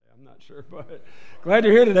I'm not sure, but glad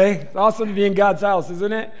you're here today. It's awesome to be in God's house,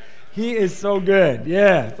 isn't it? He is so good.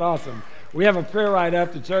 Yeah, it's awesome. We have a prayer ride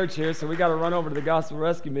after church here, so we got to run over to the Gospel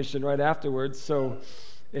Rescue Mission right afterwards. So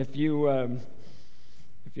if you were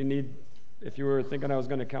thinking I was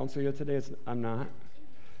going to counsel you today, I'm not.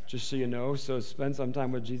 Just so you know. So spend some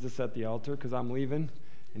time with Jesus at the altar because I'm leaving,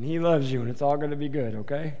 and He loves you, and it's all going to be good.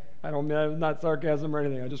 Okay? That's not sarcasm or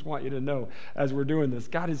anything. I just want you to know as we're doing this.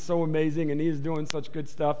 God is so amazing, and He is doing such good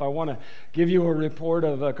stuff. I want to give you a report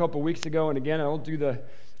of a couple weeks ago, and again,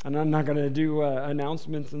 I'm not going to do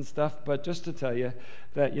announcements and stuff, but just to tell you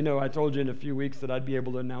that, I told you in a few weeks that I'd be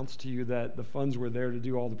able to announce to you that the funds were there to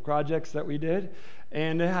do all the projects that we did,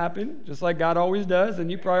 and it happened, just like God always does,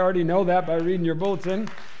 and you probably already know that by reading your bulletin.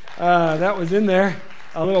 That was in there.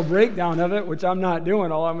 A little breakdown of it, which I'm not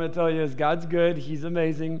doing. All I'm going to tell you is God's good. He's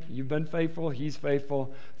amazing. You've been faithful. He's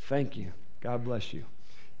faithful. Thank you. God bless you.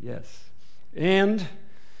 Yes. And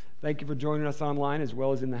thank you for joining us online as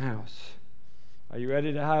well as in the house. Are you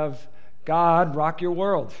ready to have God rock your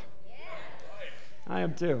world? Yes. I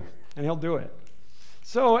am too. And He'll do it.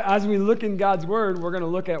 So as we look in God's Word, we're going to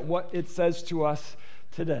look at what it says to us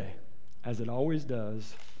today. As it always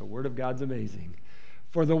does, the Word of God's amazing.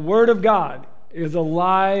 For the Word of God is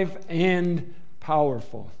alive and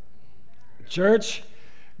powerful. Church,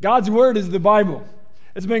 God's Word is the Bible.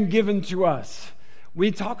 It's been given to us.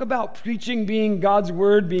 We talk about preaching being God's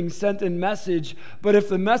Word, being sent in message, but if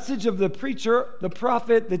the message of the preacher, the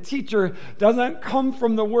prophet, the teacher doesn't come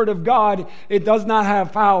from the Word of God, it does not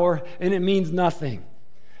have power and it means nothing.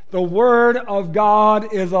 The Word of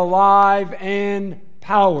God is alive and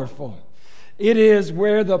powerful. It is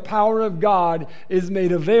where the power of God is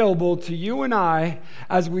made available to you and I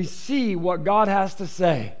as we see what God has to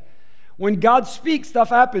say. When God speaks, stuff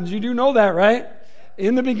happens. You do know that, right?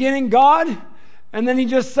 In the beginning, God, and then He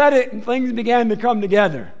just said it and things began to come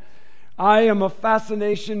together. I am a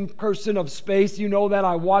fascination person of space. You know that.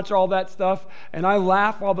 I watch all that stuff, and I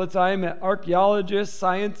laugh all the time at archaeologists,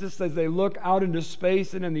 scientists, as they look out into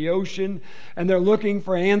space and in the ocean, and they're looking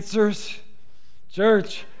for answers.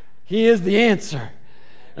 Church, He is the answer.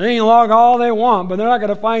 They can log all they want, but they're not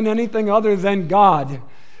going to find anything other than God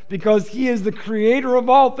because He is the creator of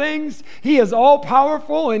all things. He is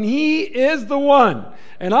all-powerful, and He is the one.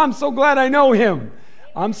 And I'm so glad I know Him.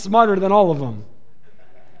 I'm smarter than all of them.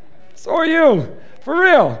 So are you. For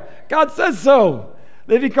real. God says so.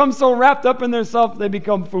 They become so wrapped up in themselves, they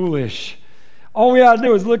become foolish. All we have to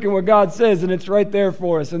do is look at what God says, and it's right there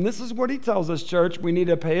for us. And this is what He tells us, church. We need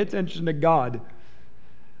to pay attention to God.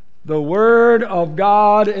 The Word of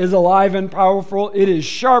God is alive and powerful. It is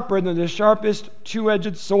sharper than the sharpest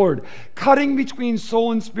two-edged sword, cutting between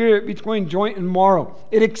soul and spirit, between joint and marrow.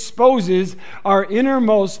 It exposes our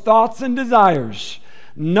innermost thoughts and desires.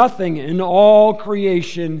 Nothing in all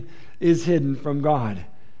creation is hidden from God.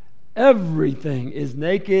 Everything is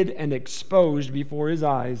naked and exposed before His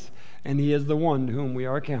eyes, and He is the one to whom we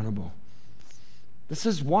are accountable. This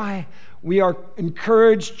is why we are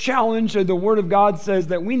encouraged, challenged, and the Word of God says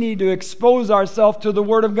that we need to expose ourselves to the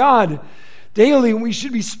Word of God. Daily, we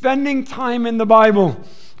should be spending time in the Bible,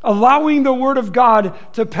 allowing the Word of God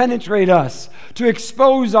to penetrate us, to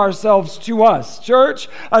expose ourselves to us. Church,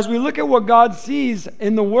 as we look at what God sees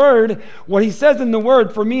in the Word, what He says in the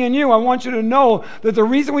Word, for me and you, I want you to know that the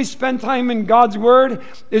reason we spend time in God's Word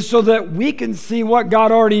is so that we can see what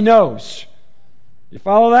God already knows. You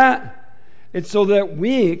follow that? It's so that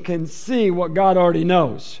we can see what God already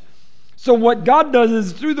knows. So what God does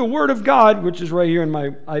is through the Word of God, which is right here in my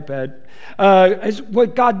iPad,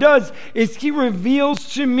 what God does is He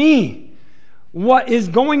reveals to me what is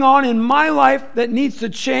going on in my life that needs to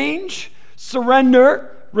change,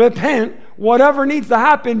 surrender, repent, whatever needs to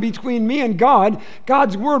happen between me and God.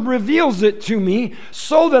 God's Word reveals it to me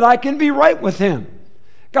so that I can be right with Him.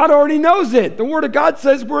 God already knows it. The Word of God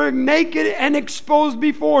says we're naked and exposed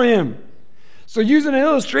before Him. So using an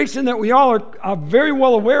illustration that we all are very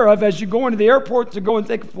well aware of, as you go into the airport to go and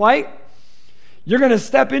take a flight, you're going to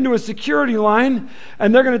step into a security line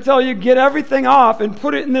and they're going to tell you, get everything off and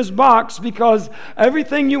put it in this box because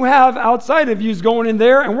everything you have outside of you is going in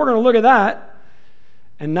there and we're going to look at that.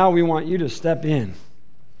 And now we want you to step in.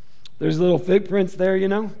 There's little footprints there,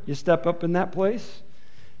 you step up in that place,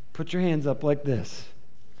 put your hands up like this.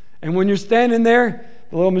 And when you're standing there,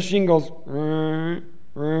 the little machine goes,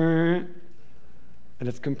 and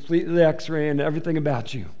it's completely x-raying everything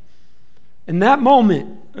about you. In that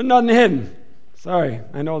moment, there's nothing hidden. Sorry,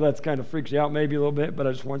 I know that's kind of freaks you out maybe a little bit, but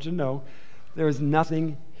I just want you to know there is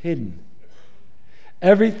nothing hidden.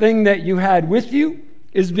 Everything that you had with you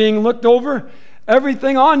is being looked over.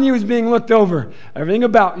 Everything on you is being looked over. Everything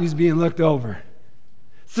about you is being looked over.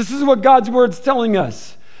 This is what God's Word's telling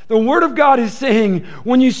us. The Word of God is saying,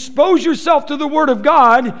 when you expose yourself to the Word of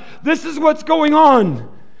God, this is what's going on.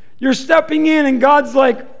 You're stepping in and God's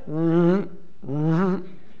like, you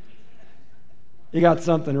got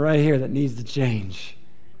something right here that needs to change.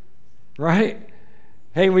 Right?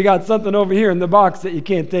 Hey, we got something over here in the box that you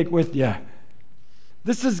can't take with you.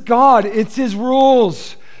 This is God. It's His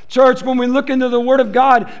rules. Church, when we look into the Word of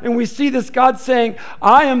God and we see this, God saying,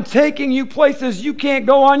 I am taking you places you can't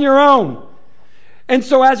go on your own. And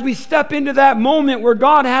so as we step into that moment where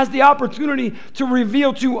God has the opportunity to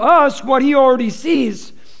reveal to us what He already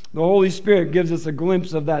sees, the Holy Spirit gives us a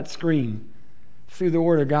glimpse of that screen through the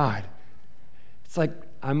Word of God. It's like,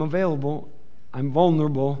 I'm available, I'm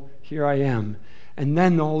vulnerable, here I am. And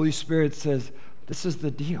then the Holy Spirit says, this is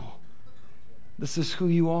the deal. This is who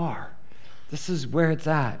you are. This is where it's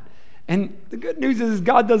at. And the good news is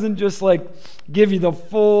God doesn't just like give you the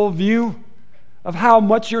full view of how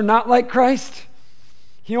much you're not like Christ.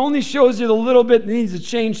 He only shows you the little bit that needs to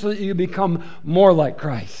change so that you become more like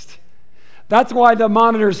Christ. That's why the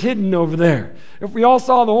monitor's hidden over there. If we all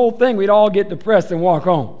saw the whole thing, we'd all get depressed and walk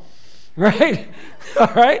home. Right?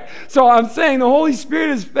 All right? So I'm saying the Holy Spirit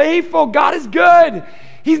is faithful. God is good.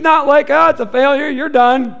 He's not like, it's a failure. You're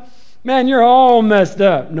done. Man, you're all messed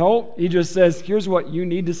up. No, He just says, here's what you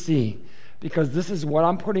need to see, because this is what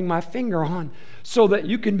I'm putting my finger on so that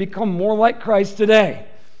you can become more like Christ today.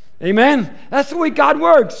 Amen? That's the way God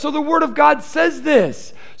works. So the Word of God says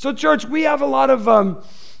this. So church, we have a lot of,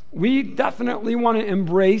 we definitely want to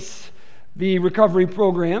embrace the recovery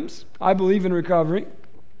programs. I believe in recovery.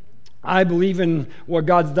 I believe in what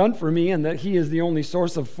God's done for me and that He is the only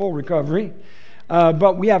source of full recovery.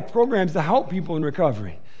 But we have programs to help people in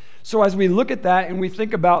recovery. So as we look at that and we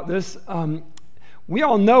think about this, we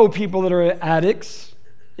all know people that are addicts,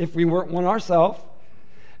 if we weren't one ourselves.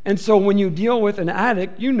 And so when you deal with an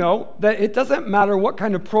addict, you know that it doesn't matter what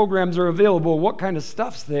kind of programs are available, what kind of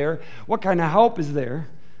stuff's there, what kind of help is there,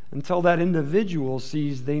 until that individual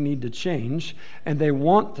sees they need to change and they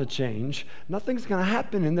want to change, nothing's going to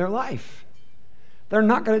happen in their life. They're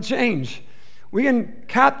not going to change. We can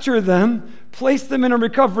capture them, place them in a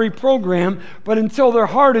recovery program, but until their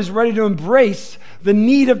heart is ready to embrace the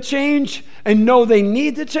need of change and know they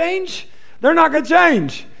need to change, they're not going to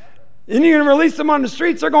change. And you're going to release them on the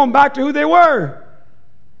streets, they're going back to who they were.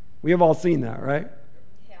 We have all seen that, right?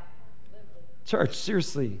 Yeah. Church,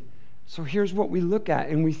 seriously. So here's what we look at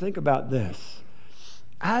and we think about this.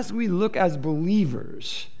 As we look as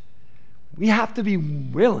believers, we have to be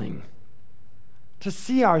willing to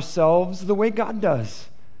see ourselves the way God does.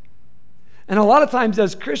 And a lot of times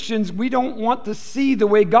as Christians, we don't want to see the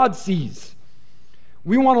way God sees.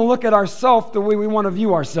 We want to look at ourselves the way we want to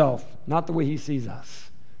view ourselves, not the way He sees us.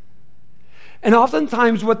 And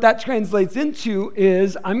oftentimes what that translates into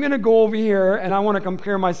is, I'm going to go over here and I want to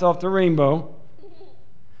compare myself to Rainbow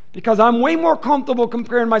because I'm way more comfortable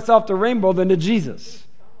comparing myself to Rainbow than to Jesus.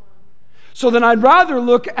 So then I'd rather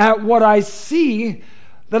look at what I see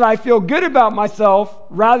that I feel good about myself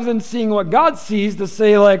rather than seeing what God sees to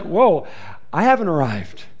say like, whoa, I haven't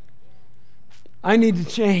arrived. I need to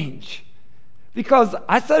change. Because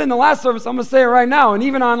I said in the last service, I'm going to say it right now, and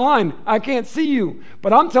even online, I can't see you.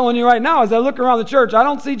 But I'm telling you right now, as I look around the church, I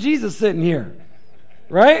don't see Jesus sitting here.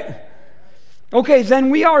 Right? Okay, then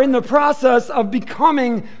we are in the process of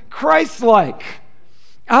becoming Christ-like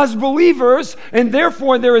as believers, and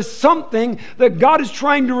therefore there is something that God is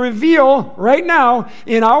trying to reveal right now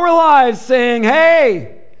in our lives saying,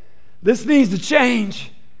 hey, this needs to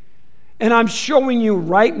change. And I'm showing you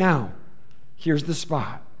right now, here's the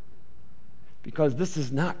spot. Because this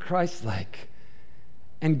is not Christ-like.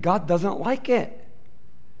 And God doesn't like it.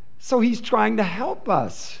 So He's trying to help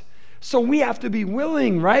us. So we have to be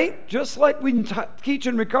willing, right? Just like we teach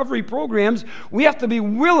in recovery programs, we have to be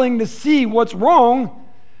willing to see what's wrong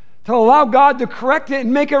to allow God to correct it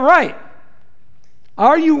and make it right.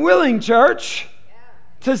 Are you willing, church,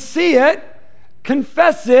 to see it,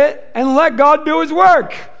 confess it, and let God do His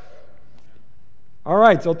work? All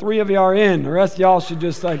right, so 3 of you are in. The rest of y'all should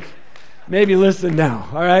just maybe listen now.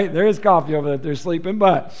 All right, there is coffee over there if they're sleeping,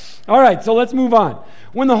 but all right, so let's move on.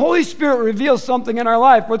 When the Holy Spirit reveals something in our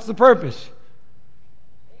life, what's the purpose?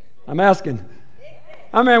 I'm asking.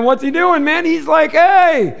 I mean, what's He doing, man? He's like,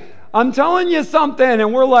 hey, I'm telling you something.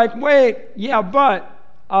 And we're like, wait, yeah, but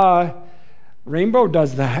Rainbow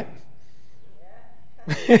does that.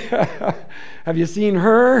 Have you seen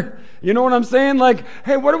her? You know what I'm saying? Like,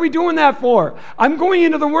 hey, what are we doing that for? I'm going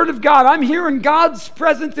into the Word of God. I'm hearing God's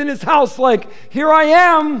presence in His house. Like, here I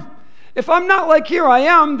am. If I'm not like here I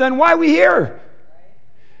am, then why are we here?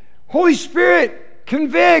 Holy Spirit,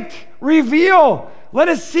 convict, reveal. Let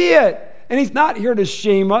us see it. And he's not here to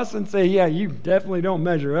shame us and say, yeah, you definitely don't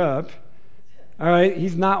measure up. All right?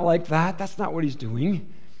 He's not like that. That's not what he's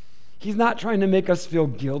doing. He's not trying to make us feel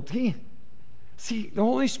guilty. See, the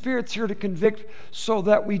Holy Spirit's here to convict so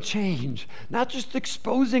that we change. Not just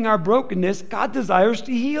exposing our brokenness. God desires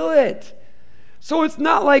to heal it. So it's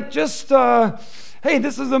not like just, hey,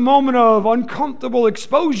 this is a moment of uncomfortable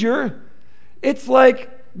exposure. It's like,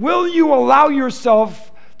 will you allow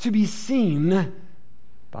yourself to be seen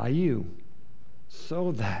by you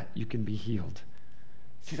so that you can be healed?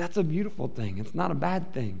 See, that's a beautiful thing. It's not a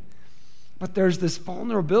bad thing. But there's this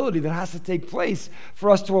vulnerability that has to take place for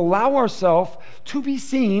us to allow ourselves to be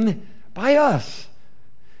seen by us.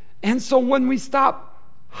 And so when we stop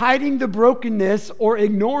hiding the brokenness or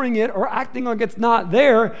ignoring it or acting like it's not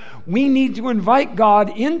there, we need to invite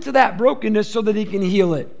God into that brokenness so that he can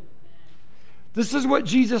heal it. This is what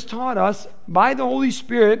Jesus taught us by the Holy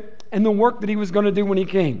Spirit and the work that he was going to do when he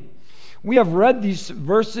came. We have read these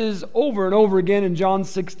verses over and over again in John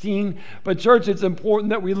 16, but church, it's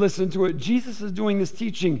important that we listen to it. Jesus is doing this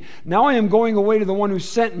teaching. Now I am going away to the one who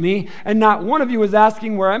sent me, and not one of you is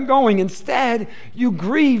asking where I'm going. Instead, you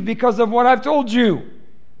grieve because of what I've told you.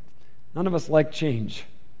 None of us like change.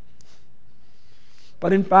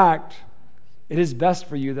 But in fact, it is best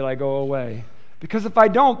for you that I go away, because if I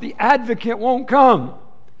don't, the advocate won't come.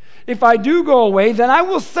 If I do go away, then I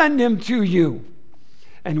will send him to you.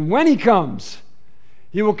 And when he comes,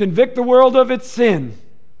 he will convict the world of its sin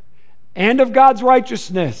and of God's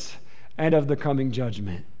righteousness and of the coming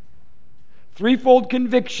judgment. Threefold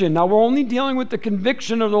conviction. Now, we're only dealing with the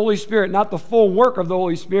conviction of the Holy Spirit, not the full work of the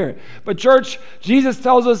Holy Spirit. But church, Jesus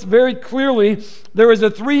tells us very clearly there is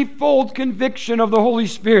a threefold conviction of the Holy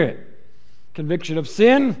Spirit. Conviction of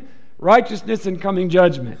sin, righteousness, and coming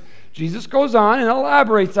judgment. Jesus goes on and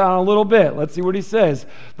elaborates on it a little bit. Let's see what he says.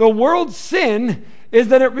 The world's sin is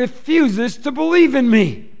that it refuses to believe in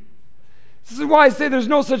me. This is why I say there's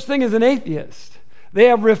no such thing as an atheist. They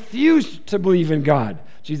have refused to believe in God.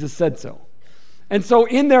 Jesus said so. And so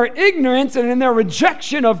in their ignorance and in their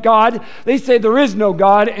rejection of God, they say there is no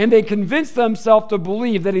God, and they convince themselves to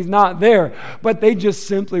believe that he's not there, but they just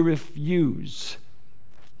simply refuse.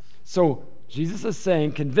 So Jesus is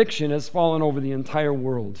saying conviction has fallen over the entire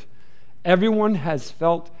world. Everyone has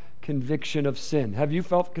felt conviction of sin. Have you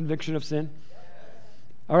felt conviction of sin?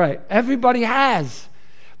 All right, everybody has.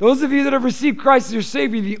 Those of you that have received Christ as your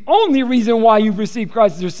Savior, the only reason why you've received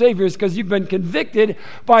Christ as your Savior is because you've been convicted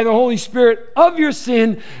by the Holy Spirit of your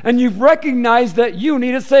sin, and you've recognized that you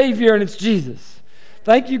need a Savior, and it's Jesus.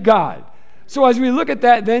 Thank you, God. So as we look at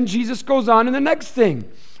that, then Jesus goes on in the next thing.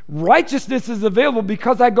 Righteousness is available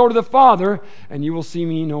because I go to the Father, and you will see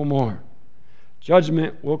me no more.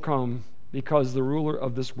 Judgment will come because the ruler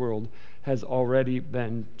of this world has already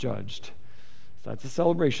been judged. That's a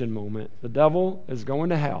celebration moment. The devil is going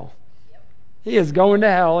to hell. He is going to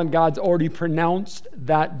hell, and God's already pronounced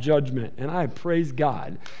that judgment. And I praise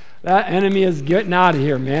God. That enemy is getting out of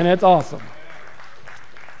here, man. It's awesome.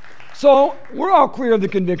 So we're all clear of the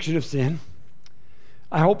conviction of sin.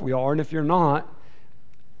 I hope we are. And if you're not,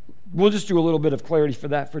 we'll just do a little bit of clarity for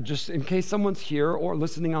that, for just in case someone's here or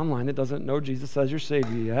listening online that doesn't know Jesus as your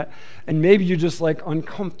Savior yet. And maybe you're just like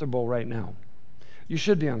uncomfortable right now. You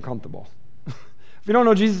should be uncomfortable. If you don't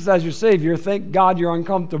know Jesus as your Savior, thank God you're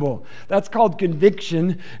uncomfortable. That's called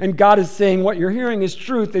conviction, and God is saying what you're hearing is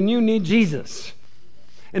truth, and you need Jesus.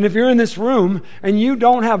 And if you're in this room and you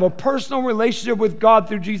don't have a personal relationship with God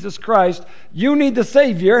through Jesus Christ, you need the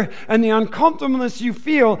Savior, and the uncomfortableness you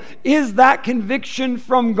feel is that conviction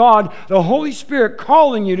from God, the Holy Spirit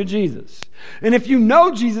calling you to Jesus. And if you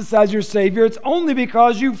know Jesus as your Savior, it's only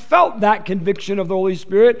because you felt that conviction of the Holy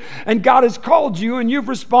Spirit, and God has called you and you've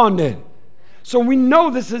responded. So we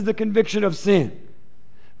know this is the conviction of sin.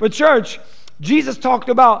 But church, Jesus talked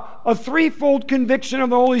about a threefold conviction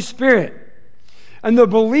of the Holy Spirit. And the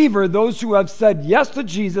believer, those who have said yes to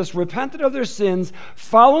Jesus, repented of their sins,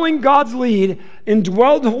 following God's lead,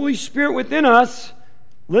 indwelled the Holy Spirit within us.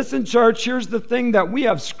 Listen, church, here's the thing that we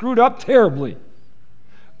have screwed up terribly.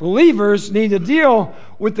 Believers need to deal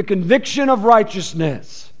with the conviction of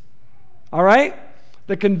righteousness. All right?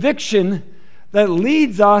 The conviction that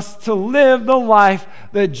leads us to live the life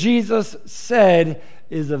that Jesus said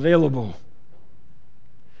is available.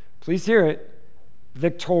 Please hear it.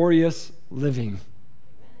 Victorious living.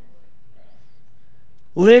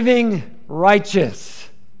 Living righteous.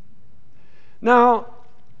 Now,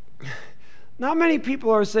 not many people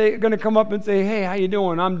are going to come up and say, hey, how you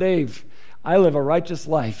doing? I'm Dave. I live a righteous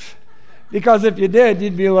life. Because if you did,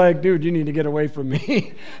 you'd be like, dude, you need to get away from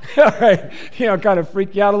me. All right, kind of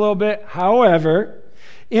freak you out a little bit. However,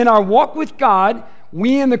 in our walk with God,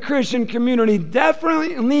 we in the Christian community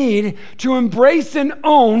definitely need to embrace and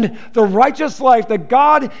own the righteous life that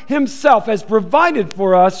God Himself has provided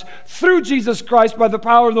for us through Jesus Christ by the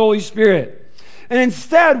power of the Holy Spirit. And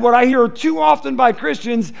instead, what I hear too often by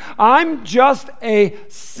Christians, I'm just a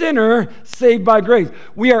sinner saved by grace.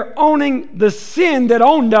 We are owning the sin that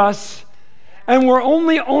owned us, and we're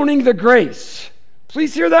only owning the grace.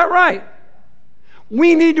 Please hear that right.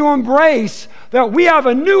 We need to embrace that we have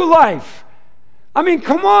a new life. I mean,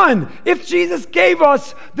 come on. If Jesus gave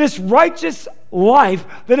us this righteous life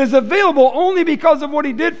that is available only because of what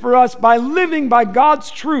He did for us by living by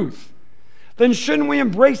God's truth, then shouldn't we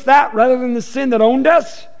embrace that rather than the sin that owned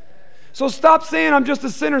us? So stop saying I'm just a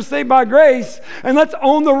sinner saved by grace, and let's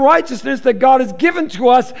own the righteousness that God has given to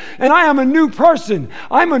us, and I am a new person.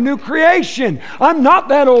 I'm a new creation. I'm not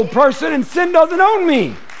that old person, and sin doesn't own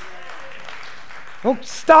me. Oh,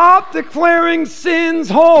 stop declaring sin's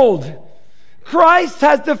hold. Christ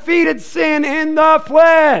has defeated sin in the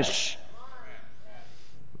flesh.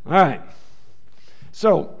 All right.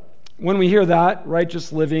 So when we hear that,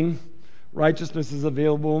 righteous living, righteousness is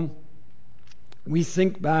available, we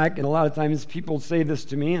think back, and a lot of times people say this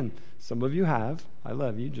to me, and some of you have. I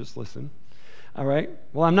love you, just listen. All right?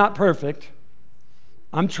 Well, I'm not perfect.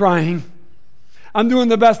 I'm trying. I'm doing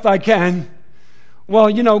the best I can.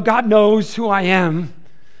 Well, God knows who I am.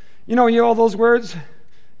 You all those words?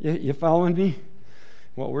 You following me?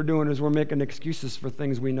 What we're doing is we're making excuses for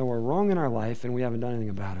things we know are wrong in our life, and we haven't done anything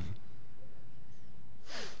about them.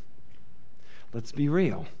 Let's be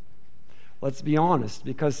real. Let's be honest,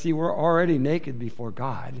 because see, we're already naked before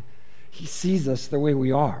God. He sees us the way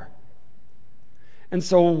we are. And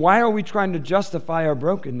so why are we trying to justify our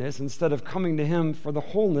brokenness instead of coming to Him for the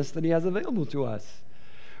wholeness that He has available to us?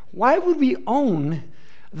 Why would we own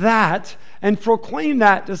that and proclaim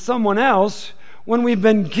that to someone else when we've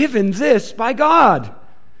been given this by God?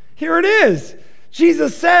 Here it is.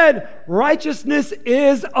 Jesus said, righteousness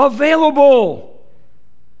is available.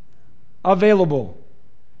 Available.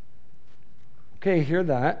 Okay, hear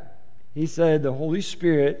that. He said the Holy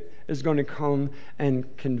Spirit is going to come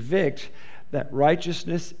and convict that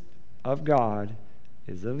righteousness of God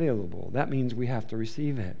is available. That means we have to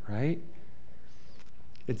receive it, right?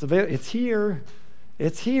 It's here.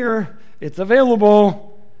 It's here. It's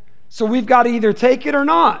available. So we've got to either take it or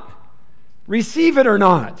not. Receive it or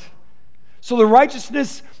not. So the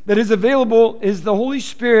righteousness that is available is the Holy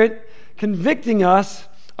Spirit convicting us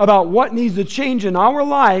about what needs to change in our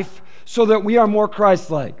life so that we are more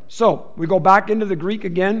Christ-like. So we go back into the Greek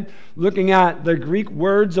again, looking at the Greek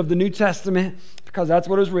words of the New Testament, because that's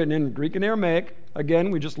what is written in Greek and Aramaic. Again,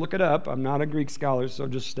 we just look it up. I'm not a Greek scholar, so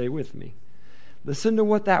just stay with me. Listen to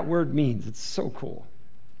what that word means. It's so cool.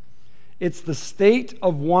 It's the state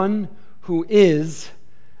of one who is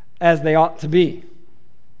as they ought to be.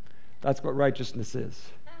 That's what righteousness is.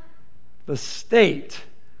 The state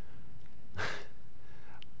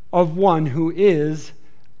of one who is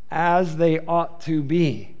as they ought to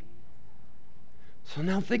be. So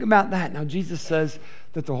now think about that. Now Jesus says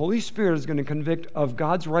that the Holy Spirit is going to convict of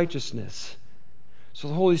God's righteousness. So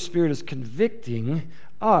the Holy Spirit is convicting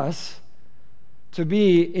us to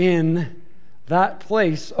be in that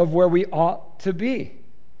place of where we ought to be.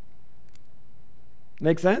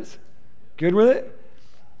 Make sense? Good with it?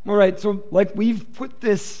 All right, so we've put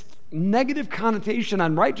this negative connotation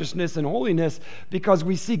on righteousness and holiness because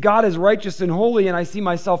we see God as righteous and holy and I see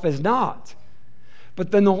myself as not.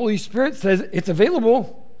 But then the Holy Spirit says it's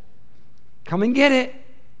available. Come and get it.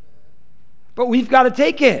 But we've got to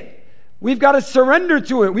take it. We've got to surrender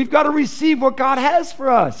to it. We've got to receive what God has for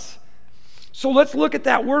us. So let's look at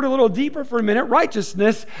that word a little deeper for a minute,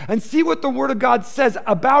 righteousness, and see what the Word of God says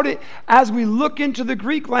about it as we look into the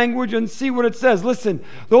Greek language and see what it says. Listen,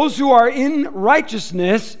 those who are in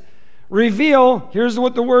righteousness reveal, here's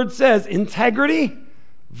what the Word says, integrity,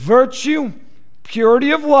 virtue,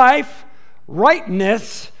 purity of life,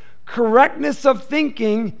 rightness, correctness of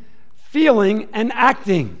thinking, feeling, and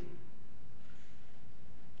acting.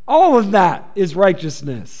 All of that is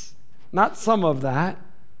righteousness. Not some of that.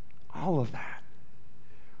 All of that.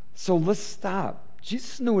 So let's stop.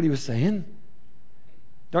 Jesus knew what He was saying.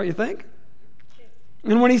 Don't you think?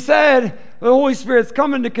 And when He said the Holy Spirit's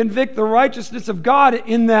coming to convict the righteousness of God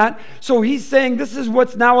in that, so He's saying this is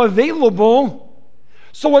what's now available.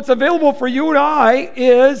 So what's available for you and I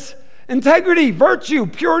is integrity, virtue,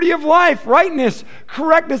 purity of life, rightness,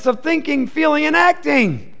 correctness of thinking, feeling, and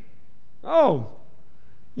acting. Oh,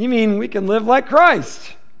 you mean we can live like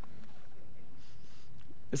Christ?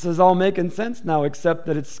 This is all making sense now, except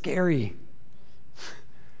that it's scary.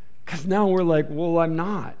 Because now we're like, well, I'm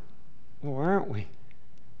not. Well, aren't we?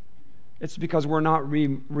 It's because we're not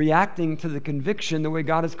reacting to the conviction the way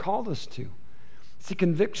God has called us to. See,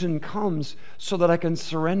 conviction comes so that I can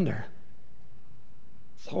surrender.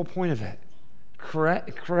 That's the whole point of it.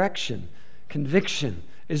 Correction, conviction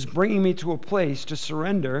is bringing me to a place to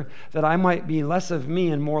surrender that I might be less of me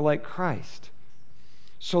and more like Christ,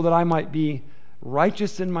 so that I might be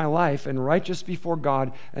righteous in my life and righteous before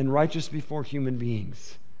God and righteous before human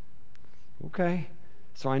beings. Okay,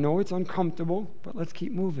 so I know it's uncomfortable, but let's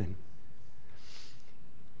keep moving.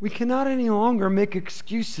 We cannot any longer make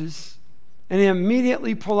excuses and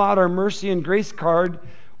immediately pull out our mercy and grace card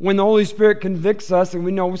when the Holy Spirit convicts us and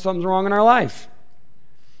we know something's wrong in our life.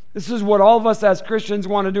 This is what all of us as Christians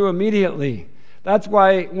want to do immediately. That's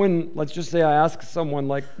why when, let's just say I ask someone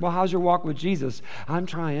like, well, how's your walk with Jesus? I'm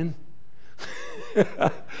trying.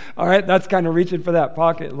 All right, that's kind of reaching for that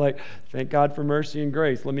pocket, like, thank God for mercy and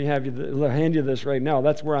grace. Let me hand you this right now.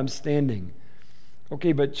 That's where I'm standing.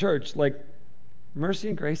 Okay, but church, like, mercy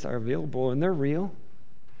and grace are available and they're real.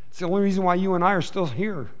 It's the only reason why you and I are still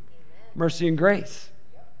here. Amen. Mercy and grace.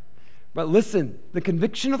 But listen, the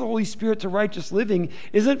conviction of the Holy Spirit to righteous living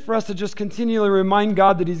isn't for us to just continually remind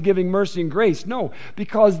God that He's giving mercy and grace. No,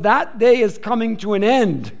 because that day is coming to an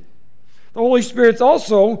end. The Holy Spirit's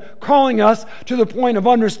also calling us to the point of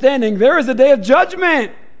understanding there is a day of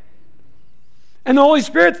judgment. And the Holy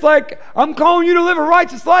Spirit's like, I'm calling you to live a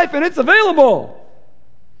righteous life and it's available.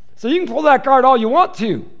 So you can pull that card all you want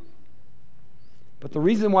to. But the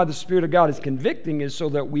reason why the Spirit of God is convicting is so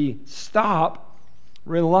that we stop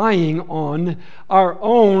relying on our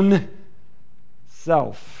own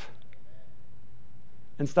self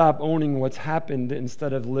and stop owning what's happened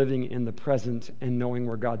instead of living in the present and knowing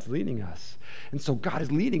where God's leading us. And so God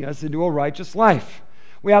is leading us into a righteous life.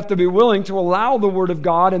 We have to be willing to allow the Word of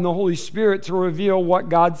God and the Holy Spirit to reveal what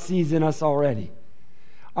God sees in us already.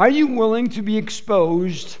 Are you willing to be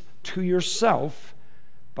exposed to yourself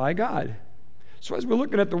by God? So as we're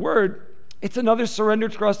looking at the Word, it's another surrender,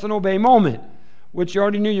 trust, and obey moment, which you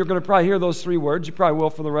already knew you're going to probably hear those three words. You probably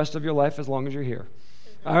will for the rest of your life as long as you're here.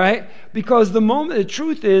 All right? Because the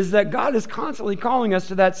truth is that God is constantly calling us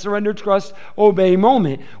to that surrender, trust, obey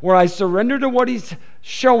moment where I surrender to what He's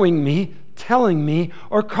showing me, telling me,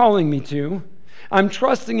 or calling me to. I'm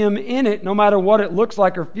trusting Him in it no matter what it looks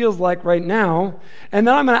like or feels like right now. And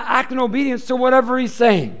then I'm going to act in obedience to whatever He's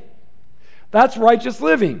saying. That's righteous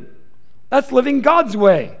living. That's living God's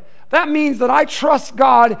way. That means that I trust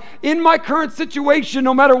God in my current situation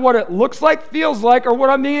no matter what it looks like, feels like, or what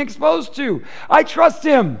I'm being exposed to. I trust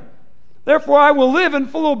Him. Therefore, I will live in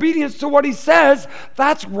full obedience to what He says.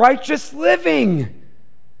 That's righteous living.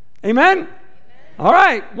 Amen? All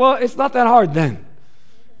right. Well, it's not that hard then.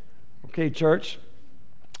 Okay, church.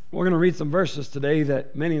 We're going to read some verses today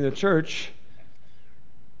that many in the church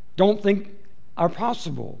don't think are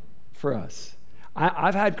possible for us.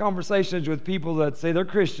 I've had conversations with people that say they're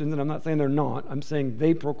Christians, and I'm not saying they're not. I'm saying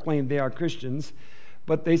they proclaim they are Christians,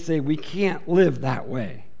 but they say we can't live that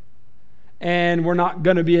way. And we're not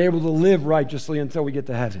going to be able to live righteously until we get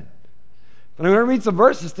to heaven. But I'm going to read some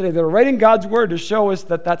verses today that are right in God's Word to show us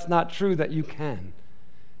that that's not true, that you can.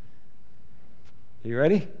 Are you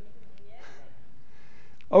ready?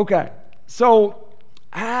 Okay. So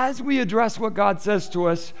as we address what God says to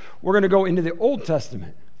us, we're going to go into the Old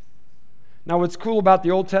Testament. Now, what's cool about the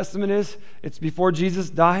Old Testament is it's before Jesus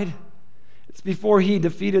died. It's before He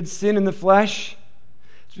defeated sin in the flesh.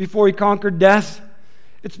 It's before He conquered death.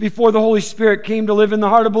 It's before the Holy Spirit came to live in the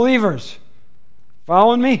heart of believers.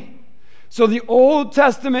 Following me? So the Old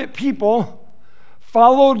Testament people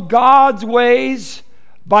followed God's ways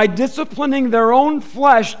by disciplining their own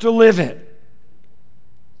flesh to live it.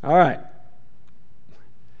 All right.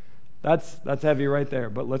 That's heavy right there,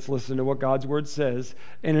 but let's listen to what God's Word says.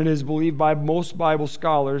 And it is believed by most Bible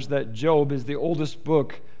scholars that Job is the oldest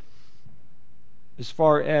book as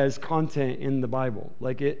far as content in the Bible.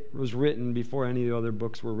 Like it was written before any of the other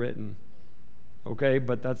books were written. Okay,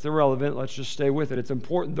 but that's irrelevant. Let's just stay with it. It's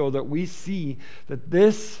important, though, that we see that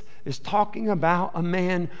this is talking about a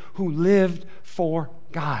man who lived for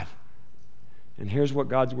God. And here's what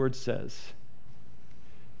God's Word says.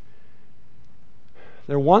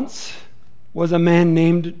 There once was a man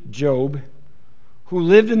named Job who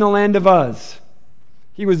lived in the land of Uz.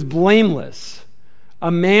 He was blameless,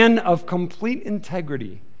 a man of complete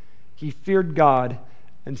integrity. He feared God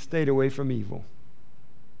and stayed away from evil.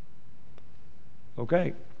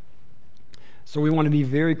 Okay. So we want to be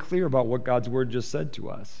very clear about what God's Word just said to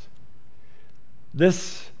us.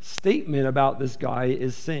 This statement about this guy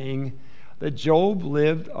is saying that Job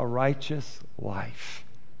lived a righteous life.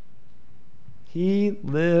 He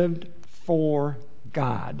lived for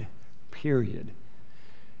God, period.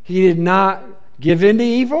 He did not give in to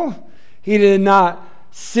evil. He did not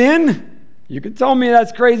sin. You can tell me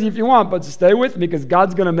that's crazy if you want, but stay with me because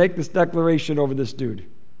God's going to make this declaration over this dude.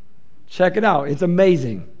 Check it out. It's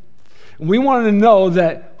amazing. We want to know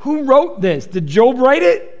that who wrote this? Did Job write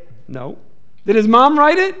it? No. Did his mom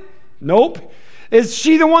write it? Nope. Is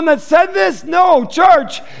she the one that said this? No,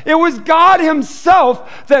 church. It was God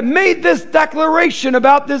himself that made this declaration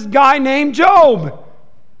about this guy named Job.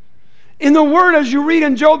 In the Word, as you read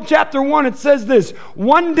in Job chapter 1, it says this: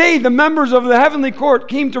 one day the members of the heavenly court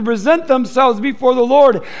came to present themselves before the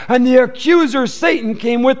Lord, and the accuser, Satan,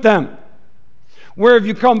 came with them. Where have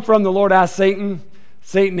you come from? The Lord asked Satan.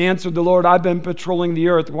 Satan answered the Lord, I've been patrolling the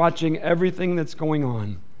earth, watching everything that's going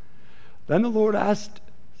on. Then the Lord asked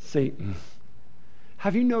Satan,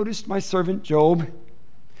 have you noticed my servant Job?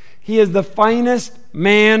 He is the finest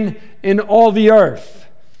man in all the earth.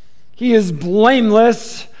 He is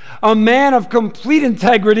blameless, a man of complete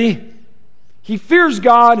integrity. He fears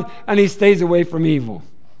God and he stays away from evil.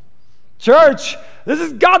 Church, this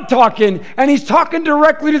is God talking, and he's talking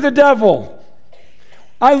directly to the devil.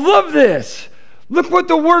 I love this. Look what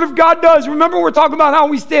the Word of God does. Remember, we're talking about how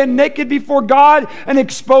we stand naked before God and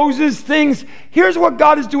exposes things. Here's what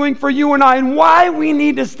God is doing for you and I, and why we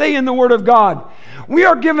need to stay in the Word of God. We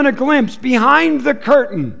are given a glimpse behind the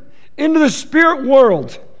curtain into the spirit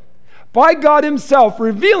world by God himself,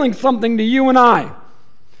 revealing something to you and I.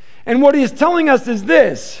 And what he is telling us is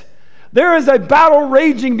this: there is a battle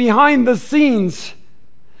raging behind the scenes,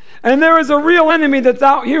 and there is a real enemy that's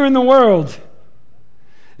out here in the world.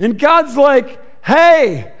 And God's like,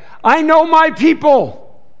 hey, I know my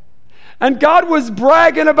people. And God was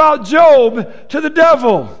bragging about Job to the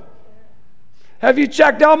devil. Have you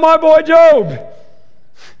checked out my boy Job?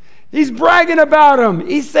 He's bragging about him.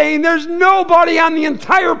 He's saying there's nobody on the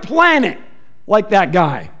entire planet like that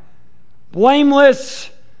guy. Blameless,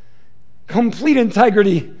 complete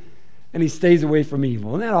integrity, and he stays away from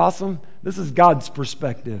evil. Isn't that awesome? This is God's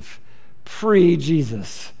perspective,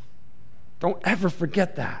 pre-Jesus. Don't ever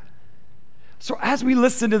forget that. So as we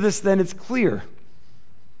listen to this, then it's clear.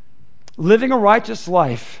 Living a righteous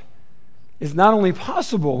life is not only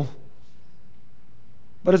possible,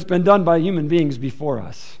 but it's been done by human beings before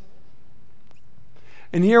us.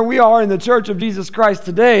 And here we are in the Church of Jesus Christ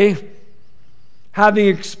today, having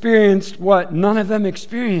experienced what none of them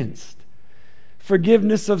experienced: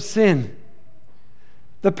 forgiveness of sin,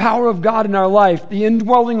 the power of God in our life, the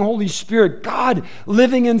indwelling Holy Spirit, God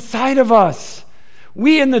living inside of us.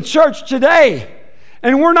 We in the church today,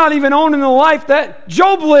 and we're not even owning the life that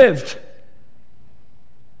Job lived.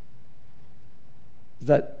 Is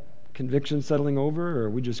that conviction settling over, or are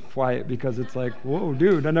we just quiet because it's like, whoa,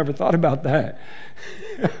 dude, I never thought about that?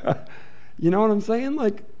 You know what I'm saying?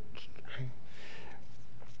 Like,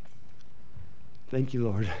 thank you,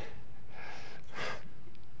 Lord.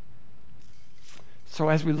 So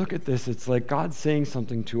as we look at this, it's like God's saying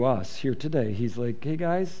something to us here today. He's like, hey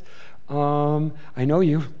guys, I know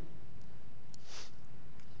you.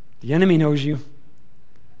 The enemy knows you.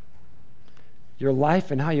 Your life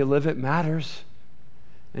and how you live it matters.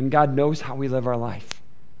 And God knows how we live our life.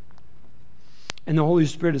 And the Holy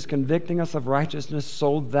Spirit is convicting us of righteousness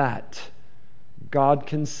so that God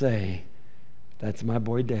can say, that's my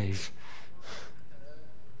boy Dave.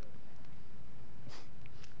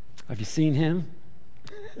 Have you seen him?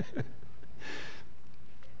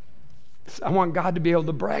 I want God to be able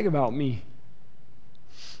to brag about me.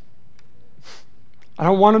 I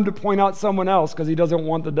don't want him to point out someone else because he doesn't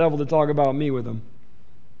want the devil to talk about me with him.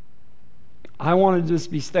 I want to just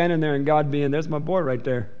be standing there and God being, there's my boy right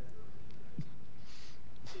there.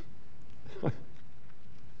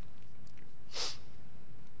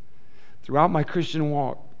 Throughout my Christian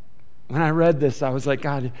walk, when I read this, I was like,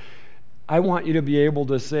 God, I want you to be able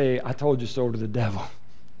to say, I told you so to the devil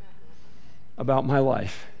about my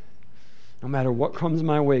life. No matter what comes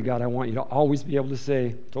my way, God, I want you to always be able to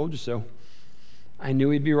say, told you so. I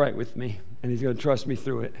knew he'd be right with me, and he's going to trust me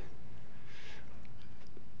through it.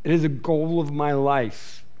 It is a goal of my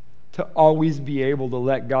life to always be able to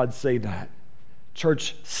let God say that.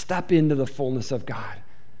 Church, step into the fullness of God.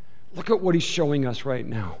 Look at what he's showing us right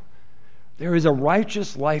now. There is a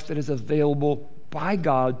righteous life that is available by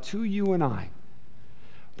God to you and I.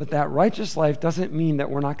 But that righteous life doesn't mean that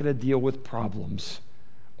we're not going to deal with problems.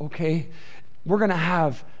 Okay? We're going to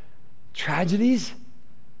have tragedies.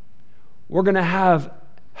 We're going to have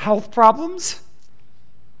health problems.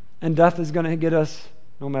 And death is going to get us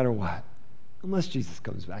no matter what. Unless Jesus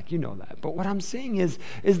comes back, you know that. But what I'm saying is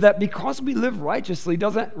that because we live righteously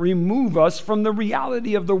doesn't remove us from the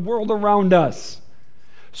reality of the world around us.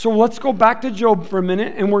 So let's go back to Job for a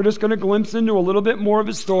minute, and we're just going to glimpse into a little bit more of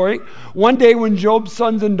his story. One day when Job's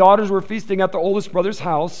sons and daughters were feasting at the oldest brother's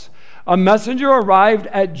house, a messenger arrived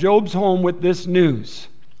at Job's home with this news.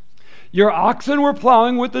 Your oxen were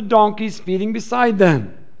plowing with the donkeys feeding beside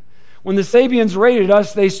them. When the Sabians raided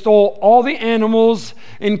us, they stole all the animals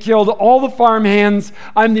and killed all the farmhands.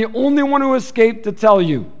 I'm the only one who escaped to tell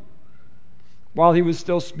you. While he was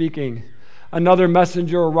still speaking, another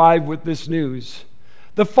messenger arrived with this news.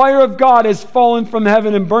 The fire of God has fallen from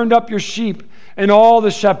heaven and burned up your sheep and all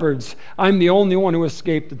the shepherds. I'm the only one who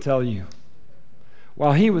escaped to tell you.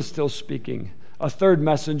 While he was still speaking, a third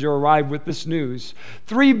messenger arrived with this news.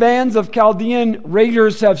 3 bands of Chaldean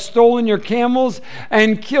raiders have stolen your camels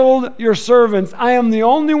and killed your servants. I am the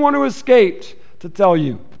only one who escaped to tell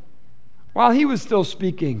you. While he was still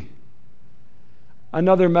speaking,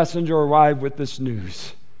 another messenger arrived with this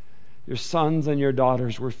news. Your sons and your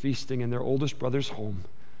daughters were feasting in their oldest brother's home.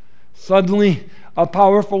 Suddenly, a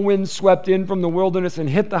powerful wind swept in from the wilderness and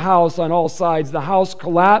hit the house on all sides. The house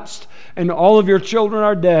collapsed, and all of your children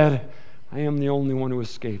are dead. I am the only one who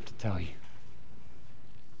escaped to tell you.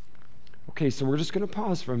 Okay, so we're just going to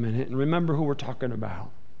pause for a minute and remember who we're talking about.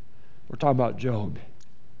 We're talking about Job,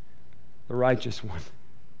 the righteous one,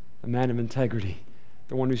 the man of integrity,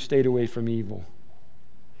 the one who stayed away from evil.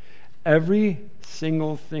 Every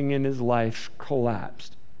single thing in his life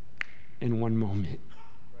collapsed in one moment.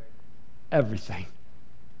 Everything.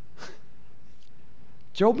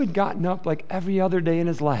 Job had gotten up like every other day in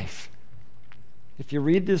his life. If you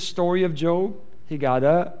read this story of Job, he got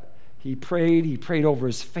up, he prayed over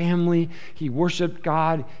his family, he worshiped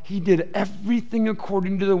God, he did everything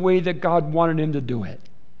according to the way that God wanted him to do it.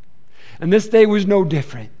 And this day was no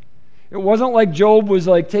different. It wasn't like Job was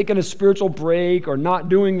like taking a spiritual break or not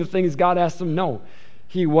doing the things God asked him. No,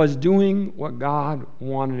 he was doing what God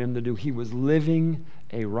wanted him to do. He was living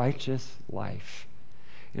a righteous life.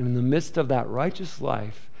 And in the midst of that righteous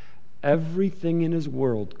life, everything in his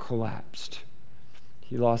world collapsed.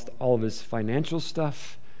 He lost all of his financial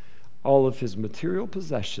stuff, all of his material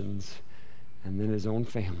possessions, and then his own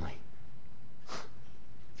family.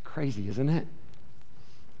 It's crazy, isn't it?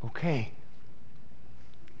 Okay.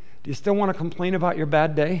 Do you still want to complain about your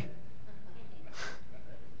bad day?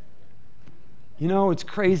 You know, it's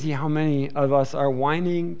crazy how many of us are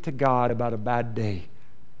whining to God about a bad day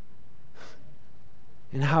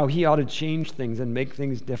and how he ought to change things and make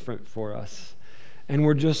things different for us. And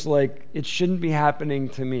we're just like, it shouldn't be happening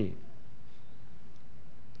to me.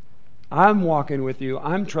 I'm walking with you.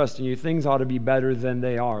 I'm trusting you. Things ought to be better than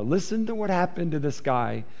they are. Listen to what happened to this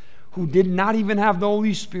guy who did not even have the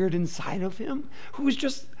Holy Spirit inside of him, who was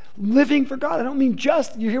just living for God. I don't mean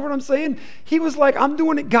just. You hear what I'm saying? He was like, I'm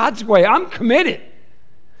doing it God's way. I'm committed.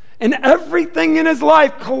 And everything in his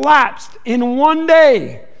life collapsed in one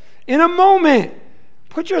day, in a moment.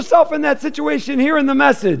 Put yourself in that situation here in the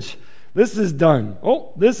message. This is done.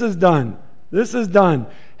 Oh, this is done. This is done.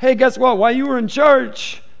 Hey, guess what? While you were in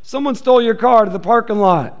church, someone stole your car to the parking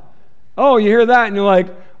lot. Oh, you hear that and you're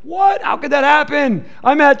like, what? How could that happen?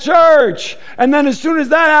 I'm at church. And then as soon as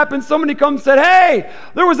that happened, somebody comes and said, hey,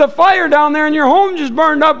 there was a fire down there and your home just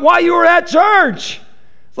burned up while you were at church.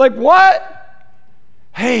 It's like, what?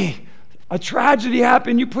 Hey, a tragedy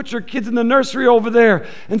happened. You put your kids in the nursery over there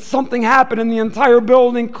and something happened and the entire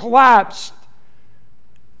building collapsed.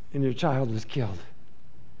 And your child was killed.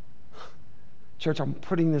 Church, I'm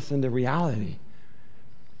putting this into reality.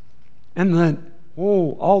 And then,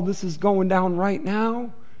 oh, all this is going down right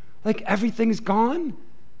now? Like everything's gone?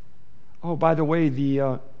 Oh, by the way,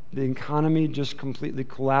 the economy just completely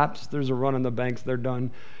collapsed. There's a run on the banks. They're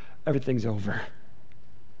done. Everything's over.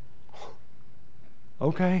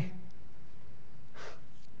 Okay.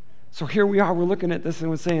 So here we are. We're looking at this and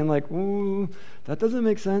we're saying like, ooh, that doesn't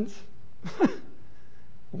make sense.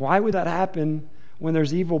 Why would that happen when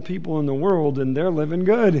there's evil people in the world and they're living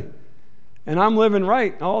good? And I'm living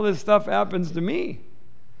right. All this stuff happens to me.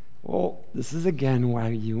 Well, this is again why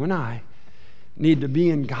you and I need to be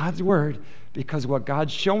in God's Word, because what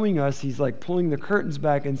God's showing us, He's like pulling the curtains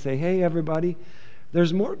back and say, hey, everybody,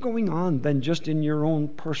 there's more going on than just in your own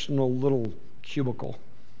personal little cubicle.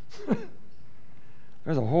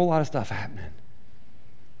 There's a whole lot of stuff happening.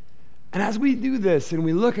 And as we do this and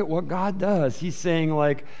we look at what God does, He's saying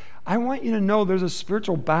like, I want you to know there's a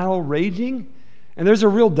spiritual battle raging and there's a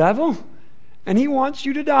real devil and he wants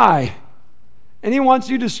you to die and he wants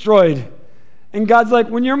you destroyed. And God's like,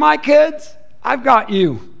 when you're my kids, I've got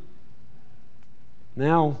you.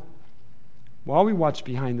 Now, while we watch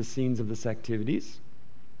behind the scenes of this activities,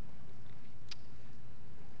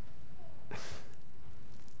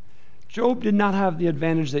 Job did not have the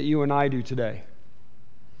advantage that you and I do today.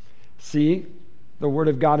 See, the Word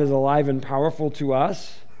of God is alive and powerful to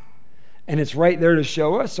us, and it's right there to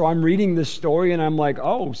show us. So I'm reading this story, and I'm like,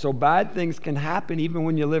 oh, so bad things can happen even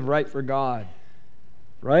when you live right for God.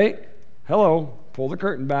 Right? Hello, pull the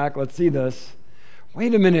curtain back. Let's see this.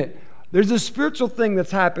 Wait a minute. There's a spiritual thing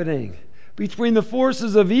that's happening between the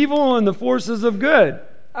forces of evil and the forces of good.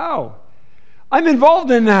 Oh, I'm involved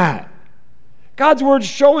in that. God's Word's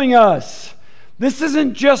showing us this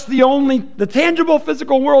isn't just the tangible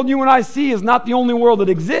physical world you and I see is not the only world that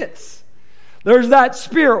exists. There's that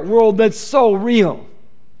spirit world that's so real.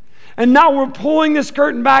 And now we're pulling this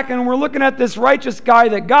curtain back and we're looking at this righteous guy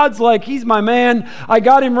that God's like, he's my man. I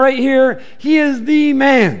got him right here. He is the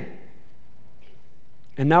man.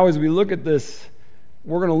 And now as we look at this,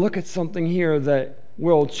 we're going to look at something here that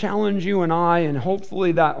will challenge you and I, and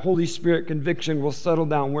hopefully that Holy Spirit conviction will settle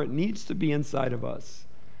down where it needs to be inside of us.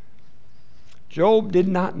 Job did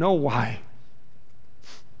not know why.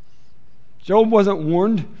 Job wasn't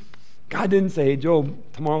warned. God didn't say, Job,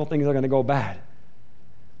 tomorrow things are going to go bad.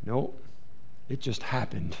 No, it just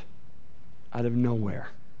happened out of nowhere.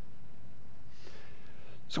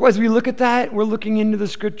 So as we look at that, we're looking into the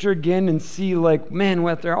scripture again and see like, man,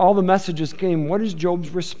 what there all the messages came. What is Job's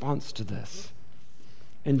response to this?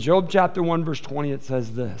 In Job chapter 1, verse 20, it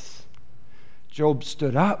says this. Job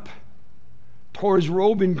stood up, tore his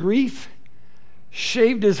robe in grief,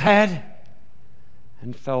 shaved his head,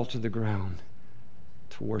 and fell to the ground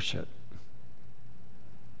to worship.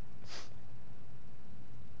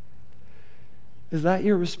 Is that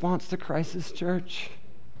your response to crisis, church?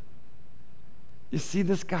 You see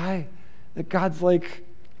this guy that God's like,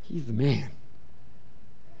 he's the man.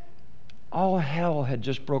 All hell had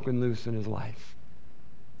just broken loose in his life.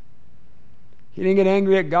 He didn't get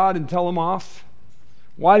angry at God and tell him off.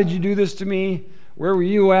 Why did you do this to me? Where were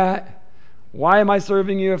you at? Why am I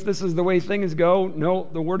serving you if this is the way things go? No,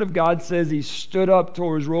 the Word of God says he stood up,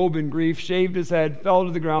 tore his robe in grief, shaved his head, fell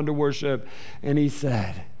to the ground to worship, and he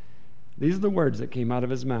said, these are the words that came out of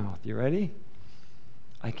his mouth. You ready?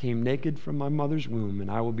 I came naked from my mother's womb,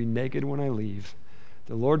 and I will be naked when I leave.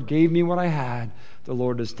 The Lord gave me what I had. The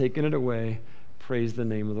Lord has taken it away. Praise the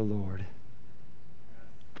name of the Lord.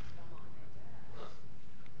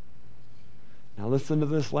 Now listen to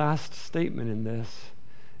this last statement in this.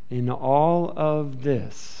 In all of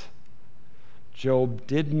this, Job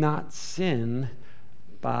did not sin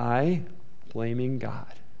by blaming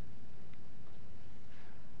God.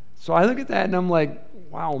 So I look at that and I'm like,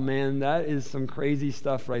 wow, man, that is some crazy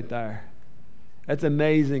stuff right there. That's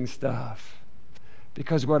amazing stuff.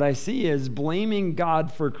 Because what I see is blaming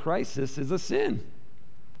God for crisis is a sin.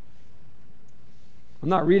 I'm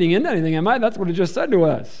not reading into anything, am I? That's what it just said to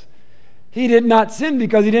us. He did not sin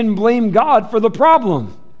because he didn't blame God for the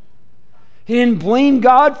problem. He didn't blame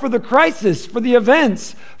God for the crisis, for the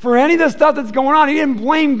events, for any of the stuff that's going on. He didn't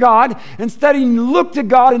blame God. Instead, he looked to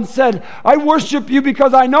God and said, I worship you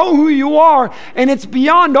because I know who you are, and it's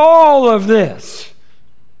beyond all of this.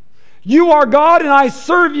 You are God, and I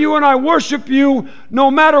serve you, and I worship you no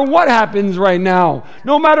matter what happens right now,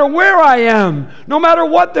 no matter where I am, no matter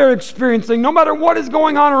what they're experiencing, no matter what is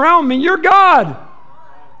going on around me. You're God.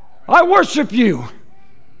 I worship you.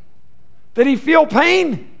 Did he feel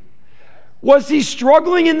pain? Was he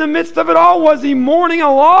struggling in the midst of it all? Was he mourning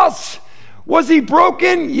a loss? Was he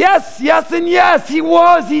broken? Yes, yes, and yes, he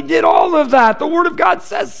was. He did all of that. The Word of God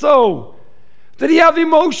says so. Did he have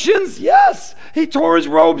emotions? Yes. He tore his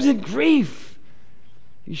robes in grief.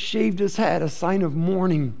 He shaved his head, a sign of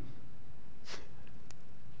mourning.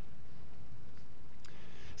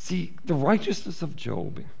 See, the righteousness of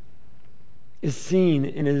Job is seen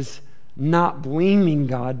in his not blaming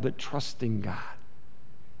God, but trusting God.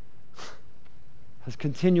 His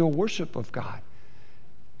continual worship of God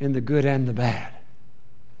in the good and the bad,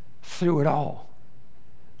 through it all.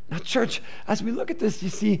 Now, church, as we look at this, you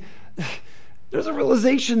see, there's a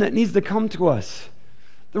realization that needs to come to us.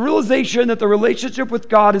 The realization that the relationship with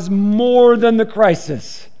God is more than the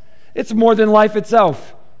crisis. It's more than life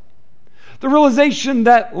itself. The realization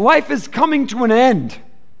that life is coming to an end.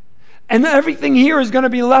 And that everything here is going to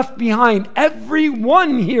be left behind.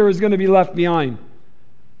 Everyone here is going to be left behind.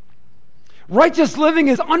 Righteous living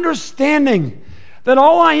is understanding that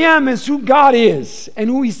all I am is who God is and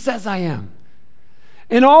who He says I am.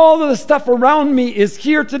 And all of the stuff around me is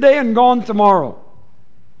here today and gone tomorrow.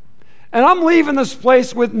 And I'm leaving this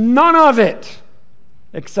place with none of it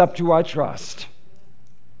except who I trust.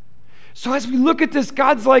 So as we look at this,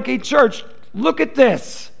 God's like, hey, church, look at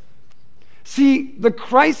this. See, the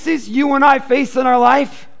crisis you and I face in our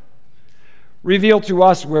life reveal to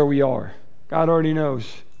us where we are. God already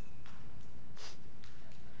knows.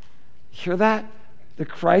 Hear that? The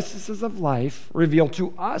crises of life reveal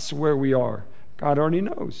to us where we are. God already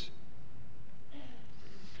knows.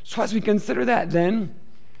 So as we consider that then,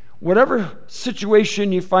 whatever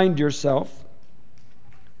situation you find yourself,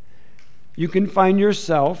 you can find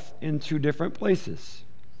yourself in two different places.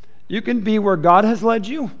 You can be where God has led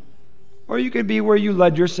you, or you can be where you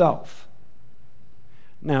led yourself.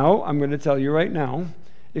 Now, I'm going to tell you right now,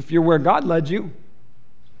 if you're where God led you,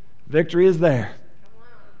 victory is there.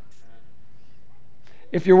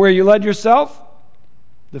 If you're where you led yourself,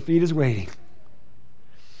 defeat is waiting.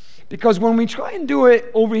 Because when we try and do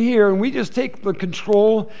it over here and we just take the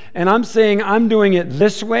control and I'm saying I'm doing it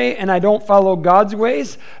this way and I don't follow God's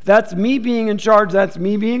ways, that's me being in charge, that's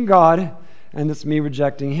me being God, and it's me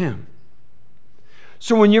rejecting Him.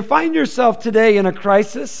 So when you find yourself today in a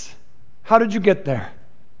crisis, how did you get there?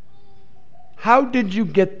 How did you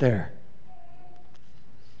get there?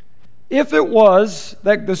 If it was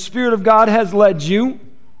that the Spirit of God has led you,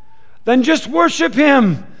 then just worship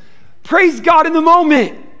Him. Praise God in the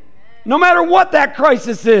moment, no matter what that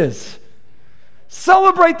crisis is.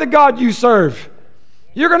 Celebrate the God you serve.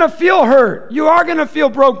 You're going to feel hurt. You are going to feel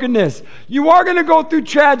brokenness. You are going to go through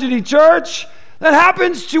tragedy, church. That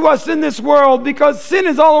happens to us in this world because sin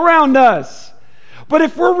is all around us. But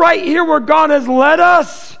if we're right here where God has led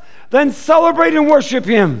us, then celebrate and worship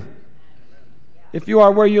Him. If you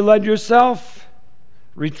are where you led yourself,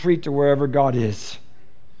 retreat to wherever God is.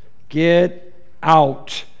 Get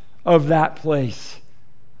out of that place.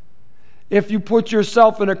 If you put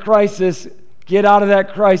yourself in a crisis, get out of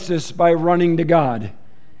that crisis by running to God.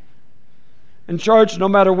 And church, no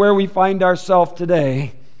matter where we find ourselves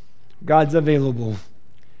today, God's available.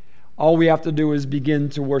 All we have to do is begin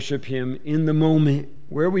to worship Him in the moment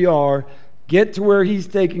where we are, get to where He's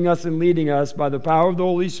taking us and leading us by the power of the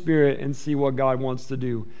Holy Spirit, and see what God wants to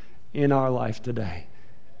do in our life today.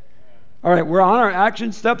 All right, we're on our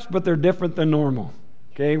action steps, but they're different than normal.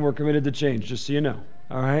 Okay, we're committed to change, just so you know.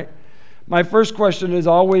 All right? My first question is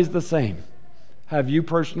always the same. Have you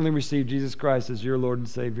personally received Jesus Christ as your Lord and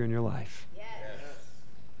Savior in your life? Yes.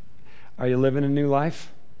 Are you living a new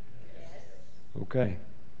life? Yes. Okay.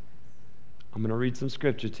 I'm going to read some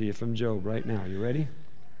scripture to you from Job right now. You ready?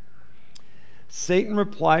 Satan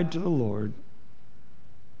replied to the Lord.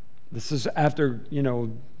 This is after,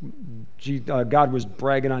 God was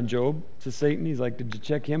bragging on Job to Satan. He's like, did you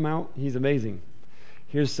check him out? He's amazing.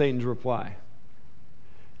 Here's Satan's reply.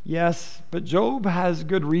 Yes, but Job has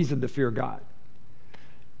good reason to fear God.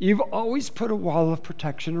 You've always put a wall of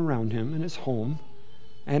protection around him and his home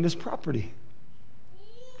and his property.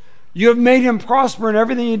 You have made him prosper in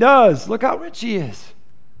everything he does. Look how rich he is.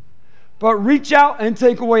 But reach out and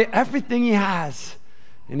take away everything he has,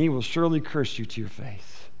 and he will surely curse you to your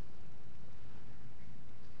face.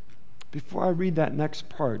 Before I read that next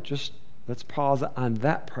part, just let's pause on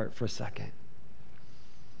that part for a second.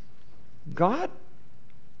 God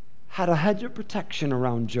had a hedge of protection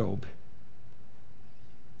around Job.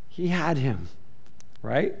 He had him,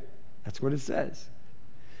 right? That's what it says.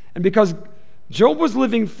 And because Job was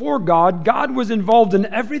living for God, God was involved in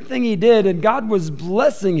everything he did, and God was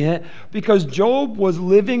blessing it because Job was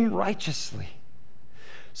living righteously.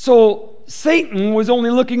 So Satan was only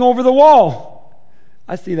looking over the wall.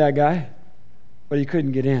 I see that guy, but he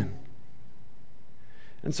couldn't get in.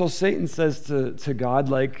 And so Satan says to God,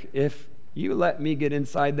 like, if you let me get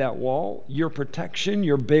inside that wall, your protection,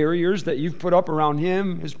 your barriers that you've put up around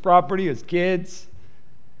him, his property, his kids,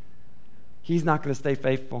 he's not going to stay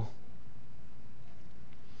faithful.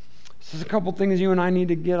 So there's a couple things you and I need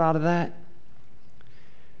to get out of that.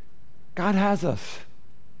 God has us,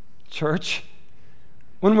 church.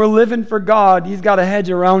 When we're living for God, He's got a hedge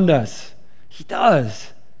around us. He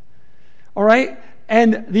does. All right?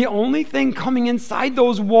 And the only thing coming inside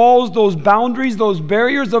those walls, those boundaries, those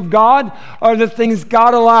barriers of God are the things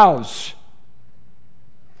God allows.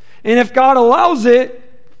 And if God allows it,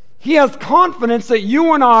 He has confidence that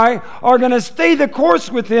you and I are going to stay the course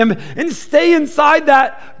with Him and stay inside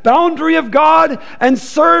that boundary of God and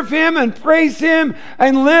serve Him and praise Him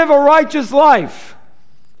and live a righteous life.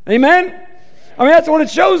 Amen? I mean, that's what it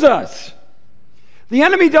shows us. The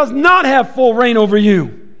enemy does not have full reign over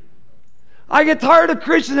you. I get tired of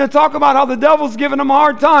Christians that talk about how the devil's giving them a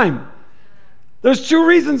hard time. There's two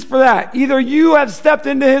reasons for that. Either you have stepped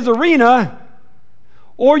into his arena,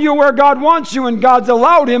 or you're where God wants you and God's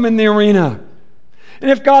allowed him in the arena.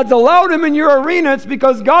 And if God's allowed him in your arena, it's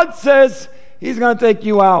because God says He's going to take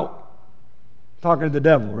you out. Talking to the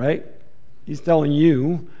devil, right? He's telling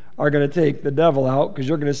you are going to take the devil out because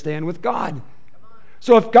you're going to stand with God.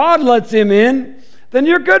 So if God lets him in, then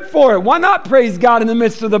you're good for it. Why not praise God in the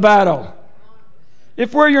midst of the battle?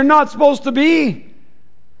 If where you're not supposed to be,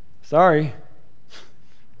 Sorry.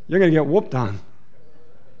 You're going to get whooped on.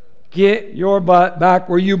 Get your butt back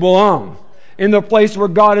where you belong, in the place where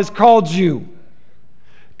God has called you.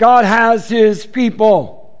 God has his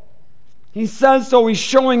people. He says so. He's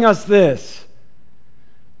showing us this.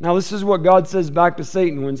 Now, this is what God says back to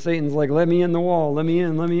Satan when Satan's like, let me in the wall, let me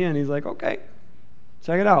in, let me in. He's like, okay,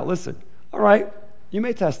 check it out. Listen, all right, you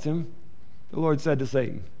may test him. The Lord said to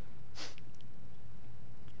Satan,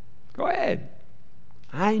 go ahead.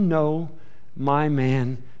 I know my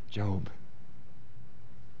man Job.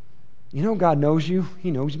 You know God knows you.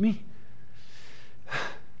 He knows me.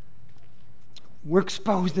 We're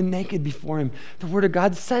exposed and naked before him. The Word of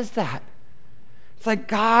God says that. It's like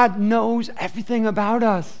God knows everything about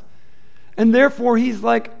us. And therefore, he's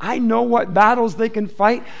like, I know what battles they can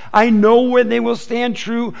fight. I know where they will stand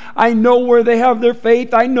true. I know where they have their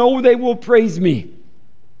faith. I know they will praise me.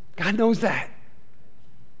 God knows that.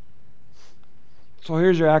 So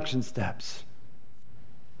here's your action steps.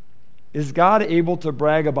 Is God able to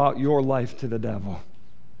brag about your life to the devil?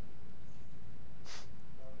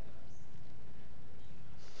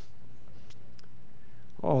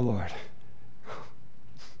 Oh, Lord.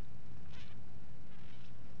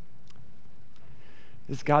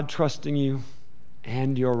 Is God trusting you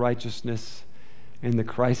and your righteousness in the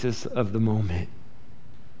crisis of the moment?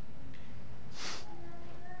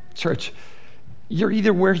 Church, you're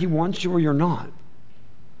either where he wants you or you're not.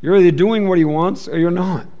 You're either doing what he wants or you're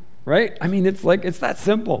not, right? I mean, it's that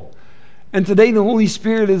simple. And today the Holy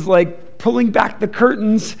Spirit is like pulling back the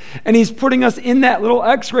curtains and he's putting us in that little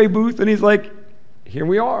x-ray booth and he's like, here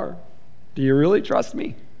we are. Do you really trust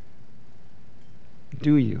me?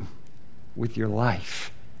 Do you? With your life.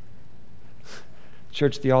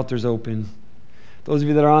 Church, the altar's open. Those of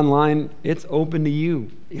you that are online, it's open to you.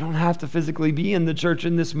 You don't have to physically be in the church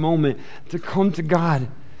in this moment to come to God.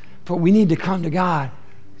 But we need to come to God.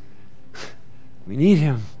 We need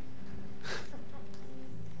him.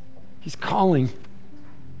 He's calling.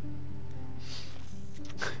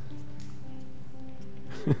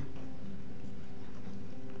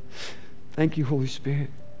 Thank you, Holy Spirit.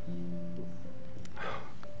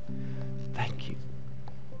 Thank you.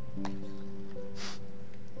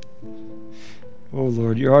 Oh,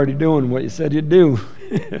 Lord, you're already doing what you said you'd do.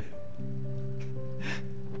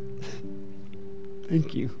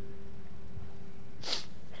 Thank you.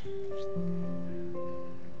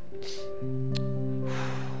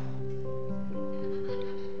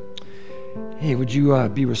 Hey, would you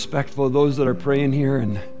be respectful of those that are praying here?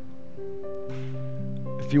 And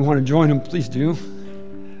if you want to join them, please do.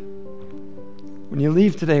 When you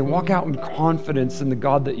leave today, walk out in confidence in the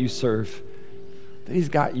God that you serve, that he's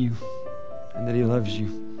got you and that he loves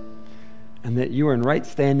you and that you are in right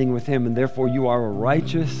standing with him and therefore you are a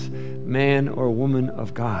righteous man or woman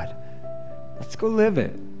of God. Let's go live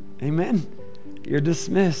it. Amen. You're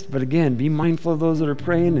dismissed, but again, be mindful of those that are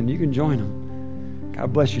praying and you can join them.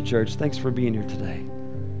 God bless you, church. Thanks for being here today.